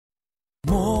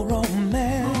More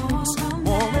romance,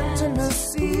 more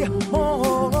intimacy,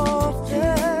 more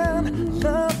often,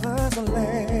 Lovers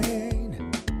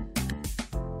Lane.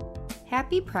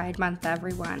 Happy Pride Month,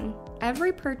 everyone.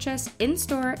 Every purchase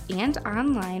in-store and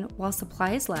online while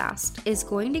supplies last is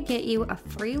going to get you a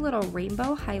free little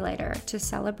rainbow highlighter to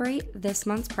celebrate this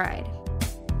month's Pride.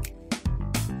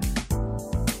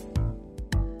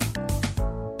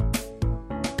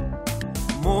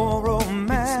 More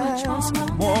romance,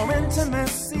 more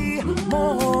intimacy,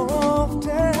 more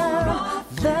often,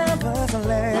 Lovers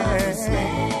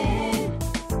Lane.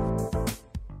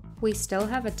 We still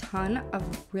have a ton of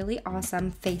really awesome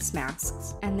face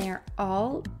masks, and they are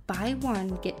all buy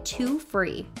one, get two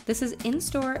free. This is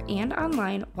in-store and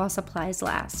online while supplies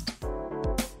last.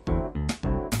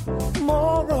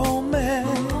 More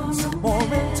romance,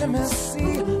 more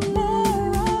intimacy,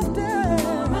 more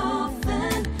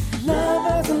often,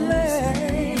 Lovers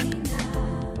Lane.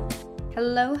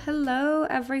 Hello,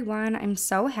 everyone. I'm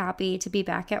so happy to be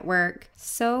back at work.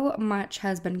 So much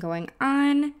has been going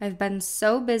on. I've been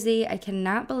so busy. I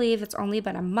cannot believe it's only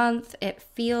been a month. It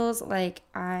feels like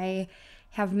I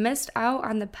have missed out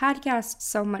on the podcast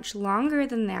so much longer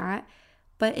than that,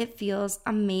 but it feels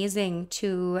amazing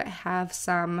to have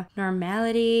some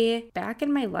normality back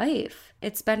in my life.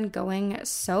 It's been going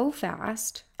so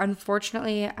fast.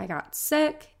 Unfortunately, I got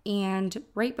sick, and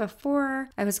right before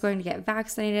I was going to get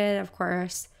vaccinated, of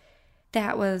course,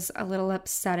 that was a little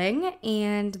upsetting.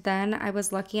 And then I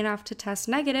was lucky enough to test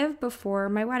negative before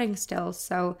my wedding still.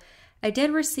 So I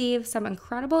did receive some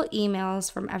incredible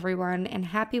emails from everyone and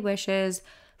happy wishes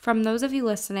from those of you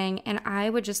listening, and I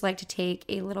would just like to take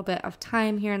a little bit of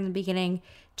time here in the beginning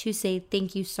to say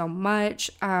thank you so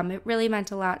much. It really meant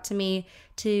a lot to me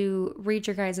to read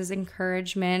your guys'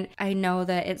 encouragement. I know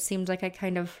that it seemed like I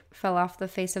kind of fell off the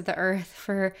face of the earth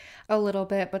for a little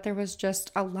bit, but there was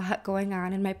just a lot going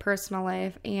on in my personal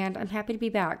life, and I'm happy to be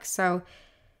back. So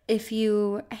if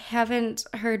you haven't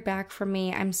heard back from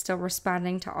me, I'm still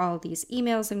responding to all these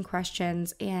emails and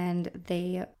questions, and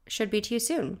they should be to you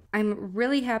soon. I'm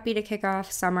really happy to kick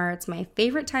off summer. It's my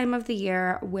favorite time of the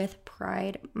year with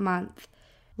Pride Month.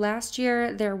 Last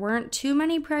year, there weren't too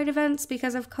many Pride events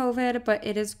because of COVID, but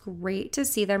it is great to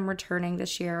see them returning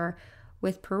this year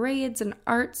with parades and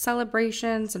art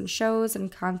celebrations and shows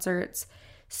and concerts.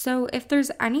 So if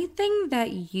there's anything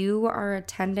that you are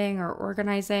attending or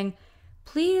organizing,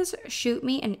 please shoot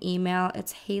me an email.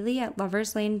 It's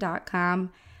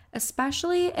haley@loverslane.com,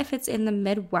 especially if it's in the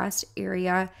Midwest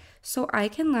area, so I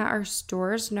can let our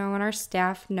stores know and our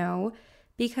staff know,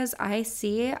 because I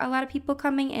see a lot of people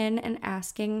coming in and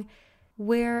asking,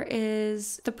 where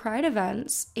is the Pride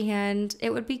events? And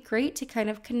it would be great to kind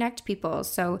of connect people.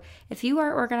 So if you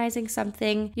are organizing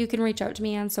something, you can reach out to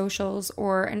me on socials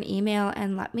or an email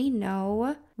and let me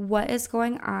know what is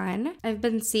going on. I've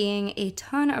been seeing a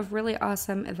ton of really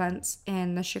awesome events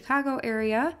in the Chicago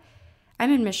area.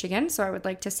 I'm in Michigan, so I would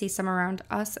like to see some around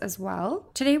us as well.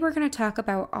 Today we're going to talk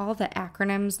about all the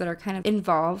acronyms that are kind of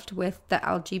involved with the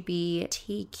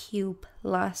LGBTQ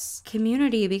plus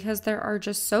community, because there are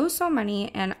just so many,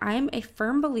 and I'm a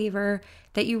firm believer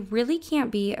that you really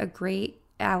can't be a great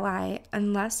ally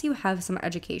unless you have some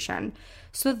education.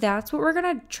 So that's what we're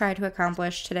going to try to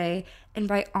accomplish today. And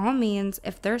by all means,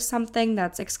 if there's something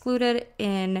that's excluded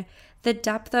in the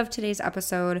depth of today's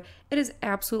episode, it is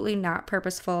absolutely not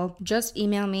purposeful. Just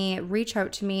email me, reach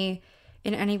out to me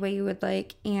in any way you would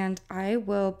like, and I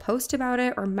will post about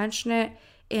it or mention it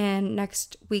in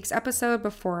next week's episode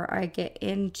before I get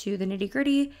into the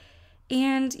nitty-gritty.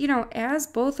 And, you know, as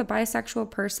both a bisexual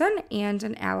person and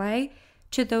an ally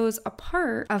to those a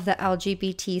part of the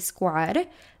LGBT squad,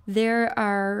 there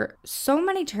are so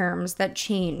many terms that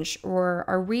change or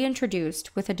are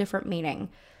reintroduced with a different meaning.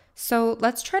 So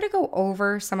let's try to go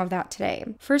over some of that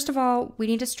today. First of all, we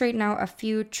need to straighten out a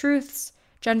few truths: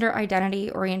 gender identity,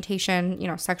 orientation,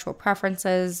 sexual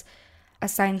preferences,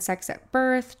 assigned sex at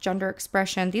birth, gender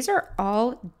expression. These are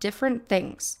all different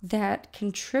things that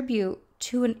contribute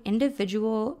to an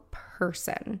individual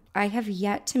person. I have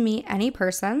yet to meet any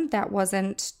person that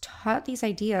wasn't taught these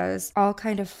ideas. All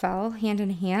kind of fell hand in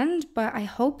hand, but I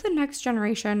hope the next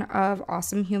generation of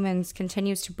awesome humans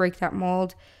continues to break that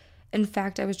mold. In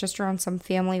fact, I was just around some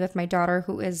family with my daughter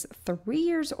who is 3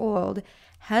 years old,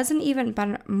 hasn't even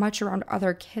been much around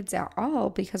other kids at all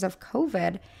because of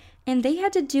COVID. And they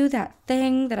had to do that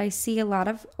thing that I see a lot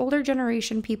of older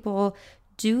generation people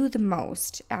do the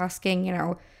most, asking,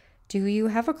 do you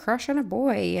have a crush on a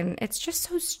boy? And it's just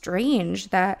so strange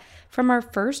that from our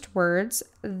first words,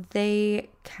 they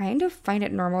kind of find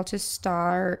it normal to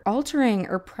start altering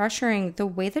or pressuring the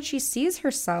way that she sees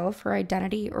herself, her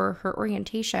identity, or her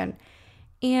orientation.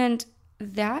 And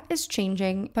that is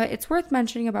changing, but it's worth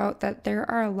mentioning about that there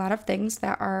are a lot of things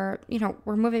that are,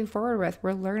 we're moving forward with,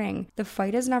 we're learning. The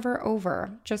fight is never over.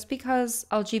 Just because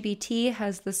LGBT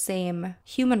has the same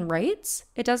human rights,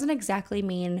 it doesn't exactly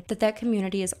mean that that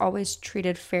community is always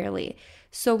treated fairly.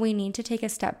 So we need to take a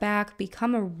step back,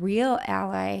 become a real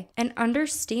ally, and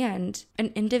understand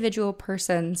an individual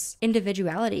person's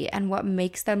individuality and what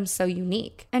makes them so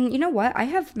unique. And you know what? I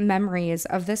have memories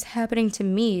of this happening to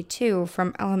me too,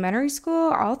 from elementary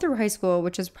school all through high school,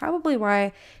 which is probably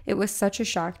why it was such a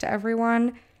shock to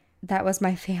everyone. That was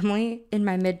my family in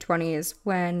my mid-20s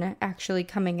when actually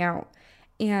coming out.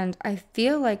 And I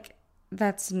feel like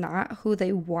that's not who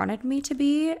they wanted me to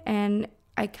be. And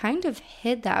I kind of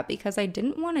hid that because I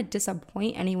didn't want to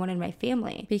disappoint anyone in my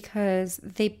family because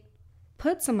they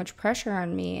put so much pressure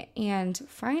on me. And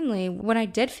finally, when I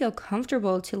did feel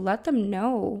comfortable to let them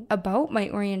know about my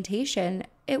orientation,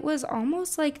 it was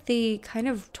almost like they kind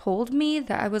of told me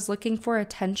that I was looking for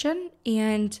attention.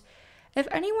 And if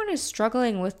anyone is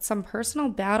struggling with some personal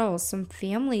battles, some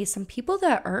family, some people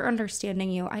that aren't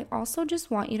understanding you, I also just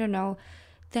want you to know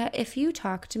that if you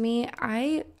talk to me,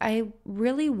 I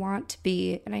really want to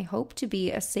be, and I hope to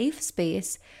be, a safe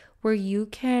space where you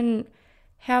can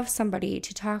have somebody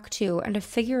to talk to and to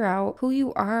figure out who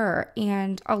you are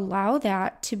and allow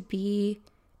that to be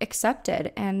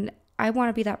accepted. And I want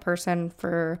to be that person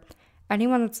for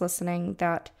anyone that's listening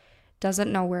that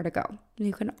doesn't know where to go.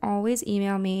 You can always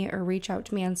email me or reach out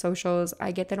to me on socials.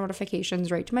 I get the notifications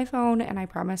right to my phone, and I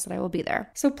promise that I will be there.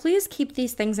 So please keep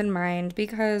these things in mind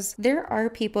because there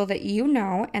are people that you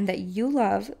know and that you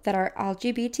love that are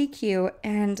LGBTQ,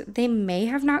 and they may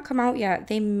have not come out yet.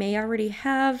 They may already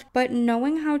have, but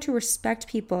knowing how to respect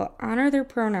people, honor their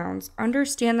pronouns,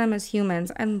 understand them as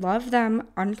humans, and love them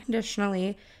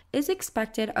unconditionally is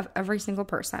expected of every single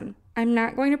person. I'm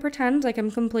not going to pretend like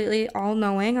I'm completely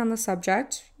all-knowing on the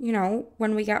subject.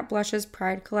 When we got Blush's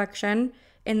Pride collection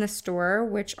in the store,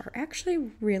 which are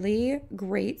actually really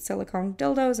great silicone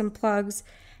dildos and plugs,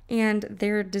 and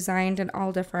they're designed in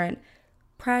all different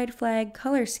Pride flag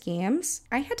color schemes,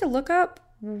 I had to look up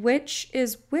which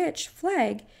is which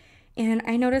flag, and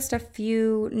I noticed a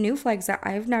few new flags that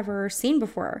I've never seen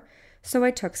before. So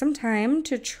I took some time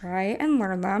to try and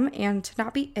learn them and to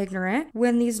not be ignorant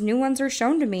when these new ones are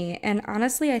shown to me. And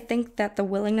honestly, I think that the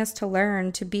willingness to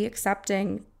learn, to be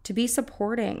accepting, to be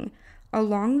supporting,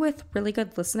 along with really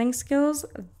good listening skills,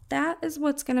 that is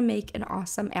what's going to make an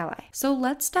awesome ally. So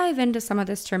let's dive into some of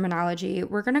this terminology.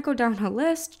 We're going to go down a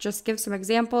list, just give some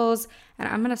examples, and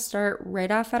I'm going to start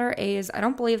right off at our A's. I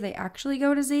don't believe they actually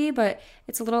go to Z, but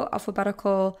it's a little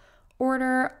alphabetical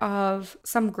order of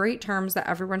some great terms that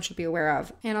everyone should be aware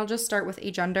of. And I'll just start with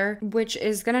agender, which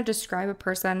is going to describe a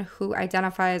person who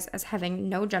identifies as having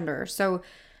no gender. So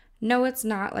no, it's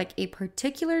not like a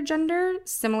particular gender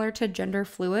similar to gender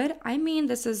fluid. I mean,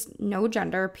 this is no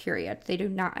gender, period. They do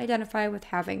not identify with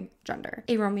having gender.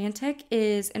 Aromantic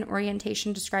is an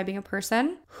orientation describing a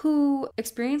person who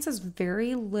experiences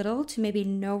very little to maybe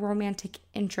no romantic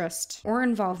interest or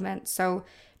involvement. So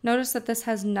notice that this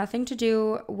has nothing to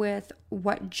do with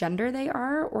what gender they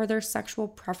are or their sexual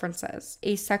preferences.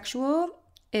 Asexual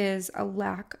is a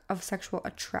lack of sexual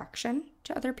attraction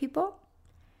to other people.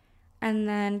 And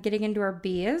then getting into our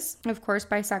B's, of course,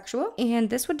 bisexual. And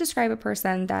this would describe a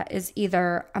person that is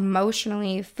either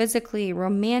emotionally, physically,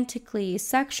 romantically,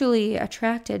 sexually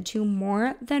attracted to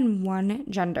more than one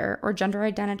gender or gender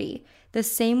identity. The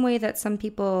same way that some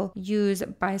people use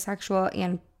bisexual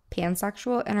and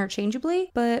pansexual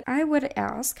interchangeably, but I would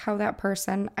ask how that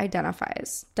person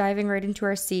identifies. Diving right into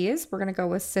our C's, we're going to go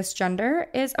with cisgender,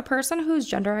 is a person whose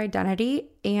gender identity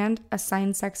and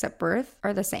assigned sex at birth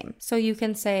are the same. So you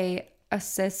can say a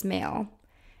cis male,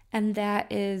 and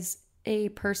that is a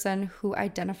person who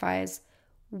identifies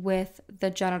with the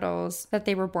genitals that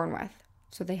they were born with.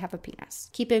 So they have a penis.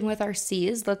 Keeping with our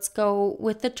C's, let's go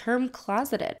with the term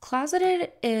closeted.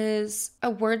 Closeted is a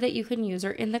word that you can use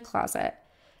or in the closet.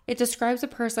 It describes a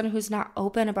person who's not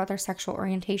open about their sexual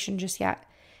orientation just yet.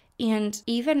 And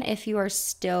even if you are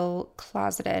still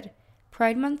closeted,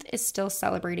 Pride Month is still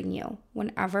celebrating you.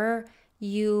 Whenever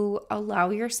you allow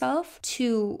yourself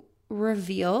to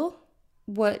reveal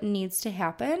what needs to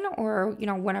happen, or,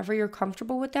 whenever you're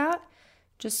comfortable with that,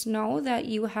 just know that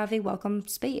you have a welcome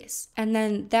space. And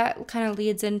then that kind of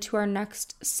leads into our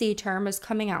next C term is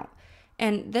coming out.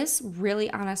 And this really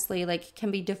honestly like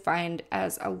can be defined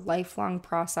as a lifelong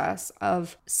process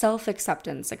of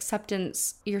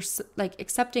self-acceptance, you're like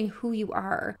accepting who you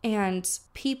are. And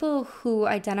people who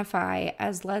identify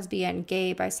as lesbian,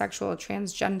 gay, bisexual,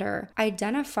 transgender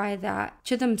identify that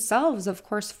to themselves, of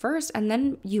course, first, and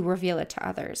then you reveal it to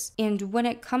others. And when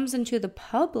it comes into the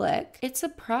public, it's a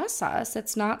process.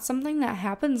 It's not something that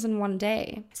happens in one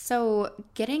day. So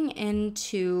getting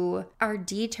into our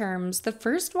D terms, the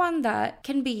first one that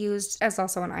can be used as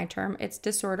also an I term, it's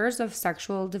disorders of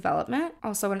sexual development,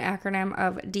 also an acronym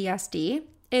of DSD.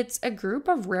 It's a group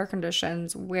of rare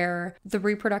conditions where the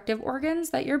reproductive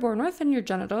organs that you're born with and your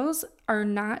genitals are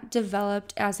not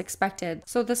developed as expected.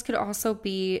 So this could also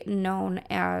be known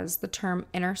as the term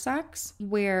intersex,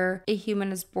 where a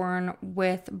human is born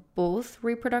with both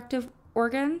reproductive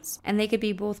organs, and they could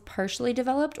be both partially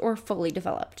developed or fully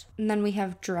developed. And then we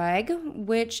have drag,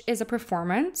 which is a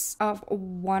performance of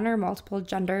one or multiple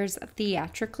genders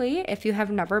theatrically. If you have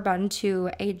never been to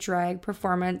a drag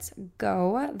performance,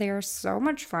 go. They are so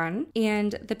much fun.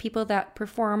 And the people that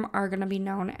perform are going to be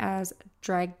known as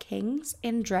drag kings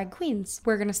and drag queens.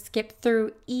 We're going to skip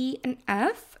through E and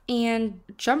F and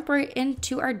jump right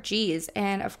into our G's.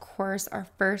 And of course, our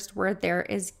first word there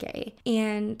is gay.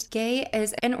 And gay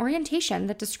is an orientation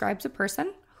that describes a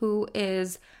person who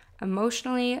is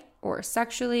emotionally or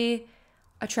sexually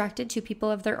attracted to people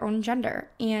of their own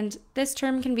gender. And this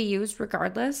term can be used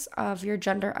regardless of your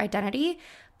gender identity,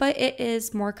 but it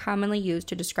is more commonly used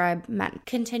to describe men.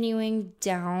 Continuing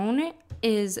down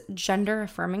is gender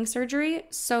affirming surgery.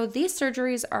 So these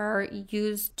surgeries are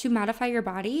used to modify your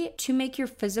body to make your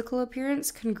physical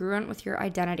appearance congruent with your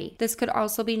identity. This could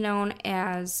also be known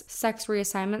as sex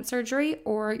reassignment surgery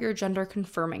or your gender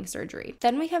confirming surgery.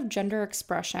 Then we have gender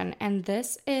expression, and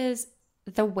this is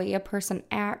the way a person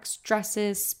acts,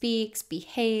 dresses, speaks,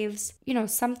 behaves,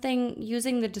 something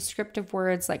using the descriptive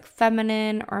words like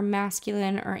feminine or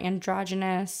masculine or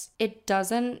androgynous. It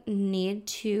doesn't need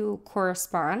to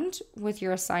correspond with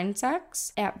your assigned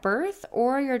sex at birth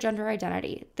or your gender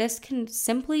identity. This can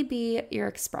simply be your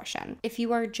expression. If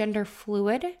you are gender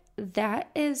fluid,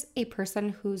 that is a person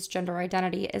whose gender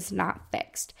identity is not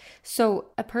fixed.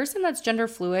 So a person that's gender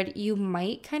fluid, you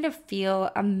might kind of feel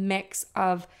a mix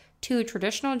of two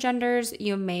traditional genders.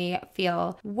 You may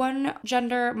feel one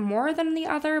gender more than the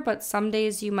other, but some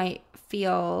days you might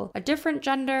feel a different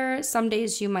gender. Some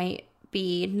days you might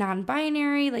be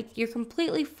non-binary. Like, you're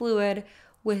completely fluid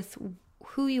with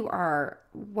who you are,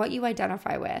 what you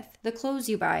identify with, the clothes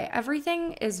you buy.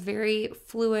 Everything is very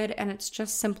fluid, and it's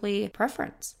just simply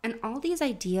preference. And all these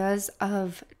ideas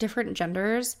of different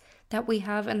genders that we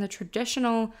have in the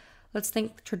traditional, let's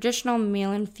think traditional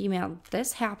male and female,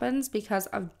 this happens because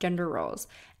of gender roles.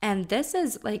 And this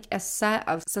is like a set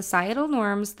of societal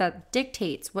norms that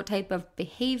dictates what type of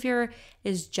behavior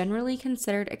is generally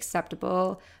considered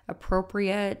acceptable,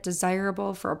 appropriate,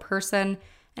 desirable for a person.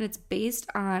 And it's based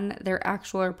on their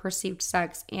actual or perceived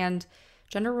sex. And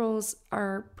gender roles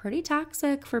are pretty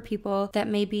toxic for people that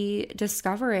may be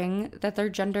discovering that their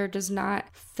gender does not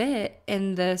fit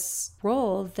in this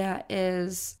role that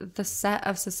is the set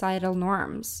of societal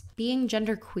norms. Being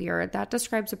genderqueer, that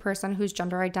describes a person whose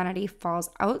gender identity falls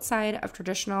outside of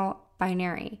traditional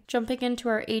binary. Jumping into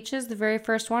our H's, the very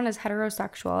first one is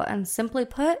heterosexual, and simply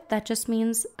put, that just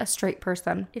means a straight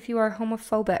person. If you are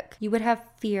homophobic, you would have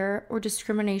fear or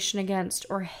discrimination against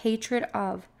or hatred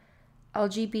of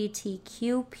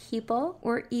LGBTQ people,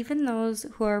 or even those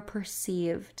who are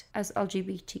perceived as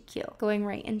LGBTQ. Going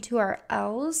right into our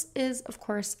L's is, of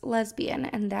course, lesbian,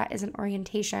 and that is an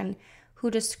orientation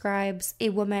who describes a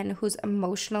woman who's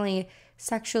emotionally,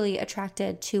 sexually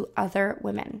attracted to other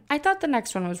women. I thought the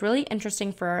next one was really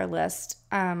interesting for our list.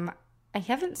 I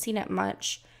haven't seen it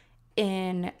much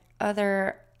in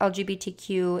other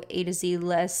LGBTQ A to Z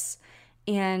lists,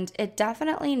 and it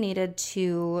definitely needed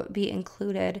to be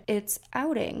included. It's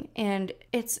outing, and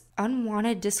it's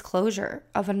unwanted disclosure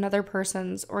of another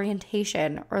person's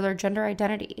orientation or their gender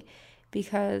identity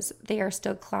because they are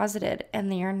still closeted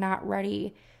and they are not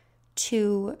ready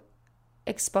to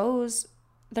expose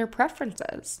their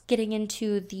preferences. Getting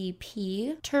into the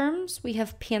P terms, we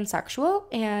have pansexual,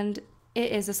 and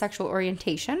it is a sexual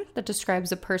orientation that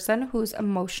describes a person who's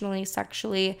emotionally,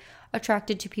 sexually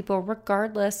attracted to people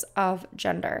regardless of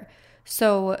gender.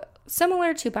 So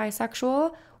similar to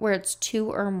bisexual, where it's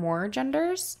two or more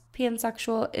genders,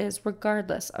 pansexual is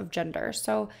regardless of gender.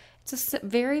 So it's a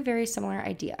very, very similar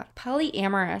idea.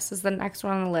 Polyamorous is the next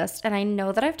one on the list, and I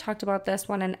know that I've talked about this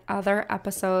one in other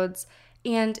episodes,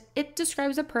 and it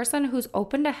describes a person who's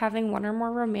open to having one or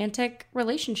more romantic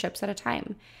relationships at a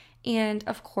time. And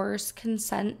of course,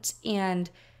 consent and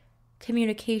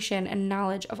communication and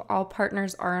knowledge of all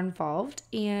partners are involved.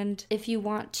 And if you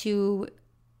want to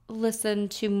listen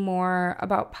to more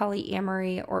about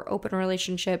polyamory or open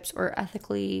relationships or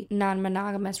ethically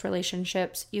non-monogamous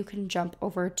relationships, you can jump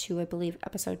over to, I believe,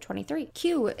 episode 23.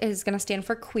 Q is going to stand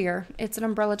for queer. It's an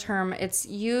umbrella term. It's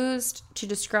used to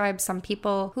describe some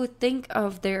people who think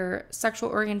of their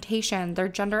sexual orientation, their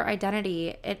gender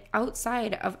identity,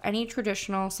 outside of any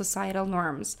traditional societal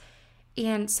norms.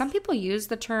 And some people use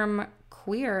the term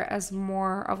queer as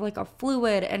more of like a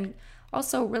fluid and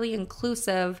also really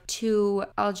inclusive to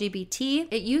LGBT.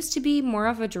 It used to be more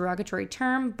of a derogatory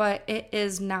term, but it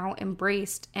is now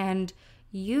embraced and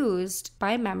used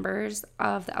by members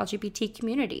of the LGBT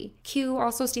community. Q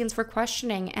also stands for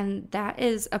questioning, and that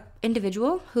is an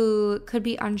individual who could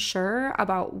be unsure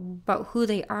about who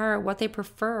they are, what they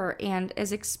prefer, and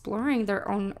is exploring their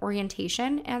own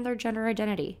orientation and their gender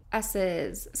identity. S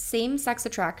is same-sex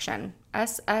attraction.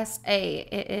 SSA,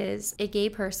 it is a gay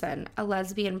person, a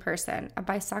lesbian person, a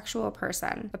bisexual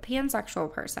person, a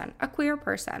pansexual person, a queer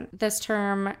person. This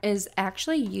term is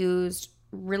actually used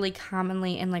really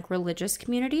commonly in like religious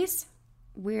communities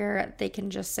where they can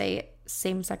just say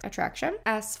same-sex attraction.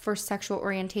 S for sexual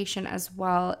orientation as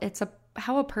well. It's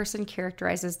how a person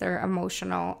characterizes their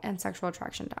emotional and sexual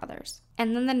attraction to others.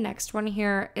 And then the next one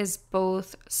here is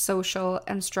both social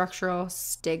and structural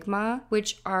stigma,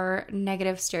 which are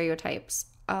negative stereotypes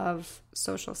of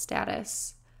social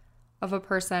status of a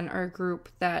person or a group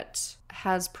that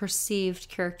has perceived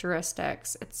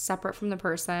characteristics. It's separate from the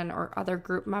person or other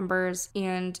group members,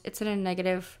 and it's in a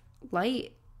negative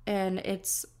light. And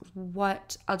it's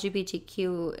what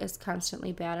LGBTQ is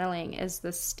constantly battling, is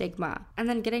the stigma. And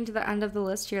then getting to the end of the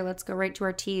list here, let's go right to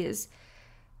our T's.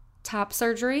 Top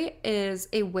surgery is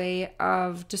a way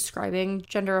of describing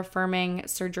gender-affirming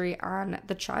surgery on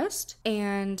the chest,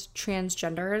 and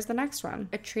transgender is the next one.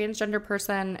 A transgender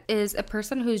person is a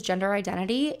person whose gender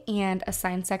identity and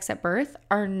assigned sex at birth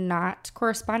are not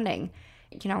corresponding.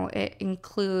 You know, it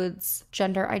includes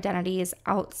gender identities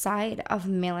outside of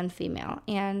male and female,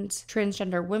 and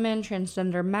transgender women,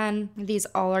 transgender men. These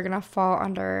all are going to fall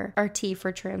under our T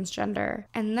for transgender.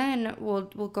 And then we'll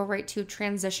go right to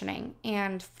transitioning.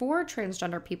 And for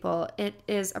transgender people, it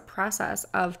is a process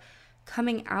of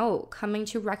coming out, coming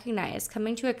to recognize,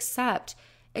 coming to accept,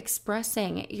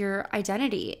 expressing your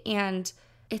identity. And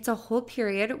it's a whole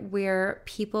period where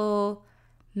people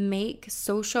make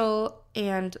social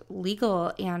and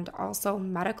legal and also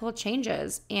medical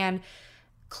changes, and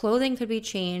clothing could be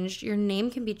changed, your name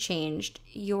can be changed,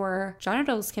 your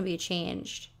genitals can be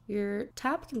changed, your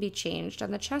top can be changed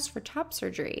on the chest for top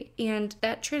surgery. And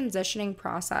that transitioning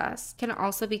process can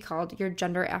also be called your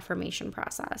gender affirmation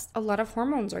process. A lot of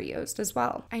hormones are used as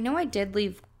well. I know I did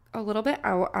leave a little bit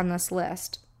out on this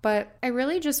list, but I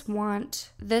really just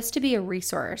want this to be a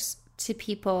resource to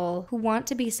people who want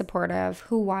to be supportive,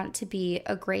 who want to be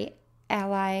a great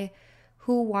ally,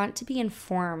 who want to be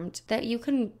informed, that you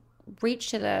can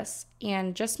reach to this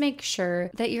and just make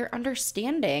sure that you're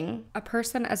understanding a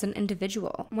person as an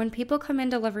individual. When people come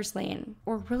into Lover's Lane,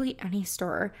 or really any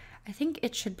store, I think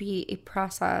it should be a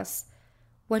process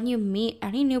when you meet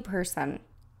any new person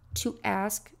to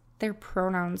ask their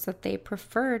pronouns that they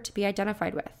prefer to be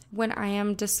identified with. When I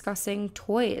am discussing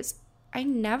toys, I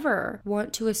never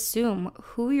want to assume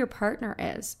who your partner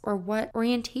is or what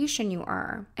orientation you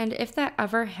are. And if that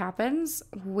ever happens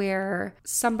where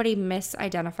somebody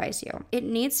misidentifies you, it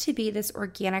needs to be this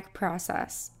organic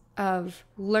process of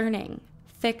learning,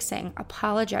 fixing,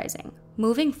 apologizing,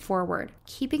 moving forward,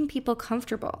 keeping people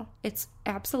comfortable. It's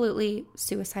absolutely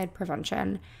suicide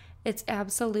prevention. It's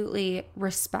absolutely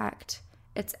respect.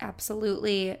 It's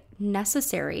absolutely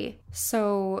necessary.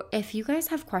 So if you guys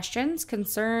have questions,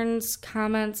 concerns,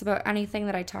 comments about anything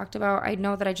that I talked about, I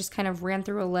know that I just kind of ran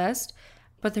through a list,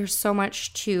 but there's so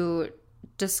much to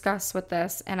discuss with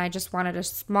this, and I just wanted a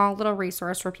small little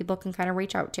resource where people can kind of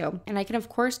reach out to. And I can, of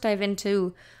course, dive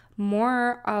into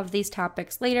more of these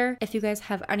topics later. If you guys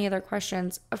have any other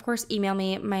questions, of course, email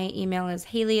me. My email is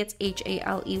Haley, it's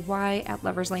HALEY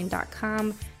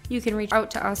 @loverslane.com. You can reach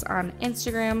out to us on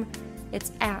Instagram.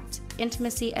 It's at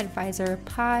Intimacy Advisor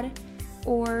Pod,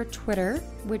 or Twitter,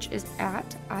 which is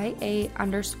at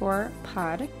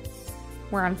IA_pod.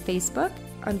 We're on Facebook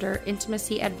under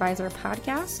Intimacy Advisor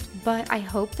Podcast. But I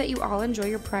hope that you all enjoy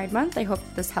your Pride Month. I hope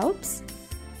that this helps.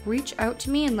 Reach out to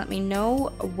me and let me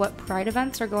know what Pride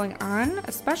events are going on,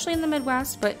 especially in the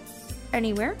Midwest, but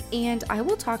anywhere. And I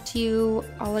will talk to you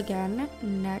all again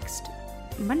next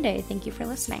Monday. Thank you for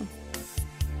listening.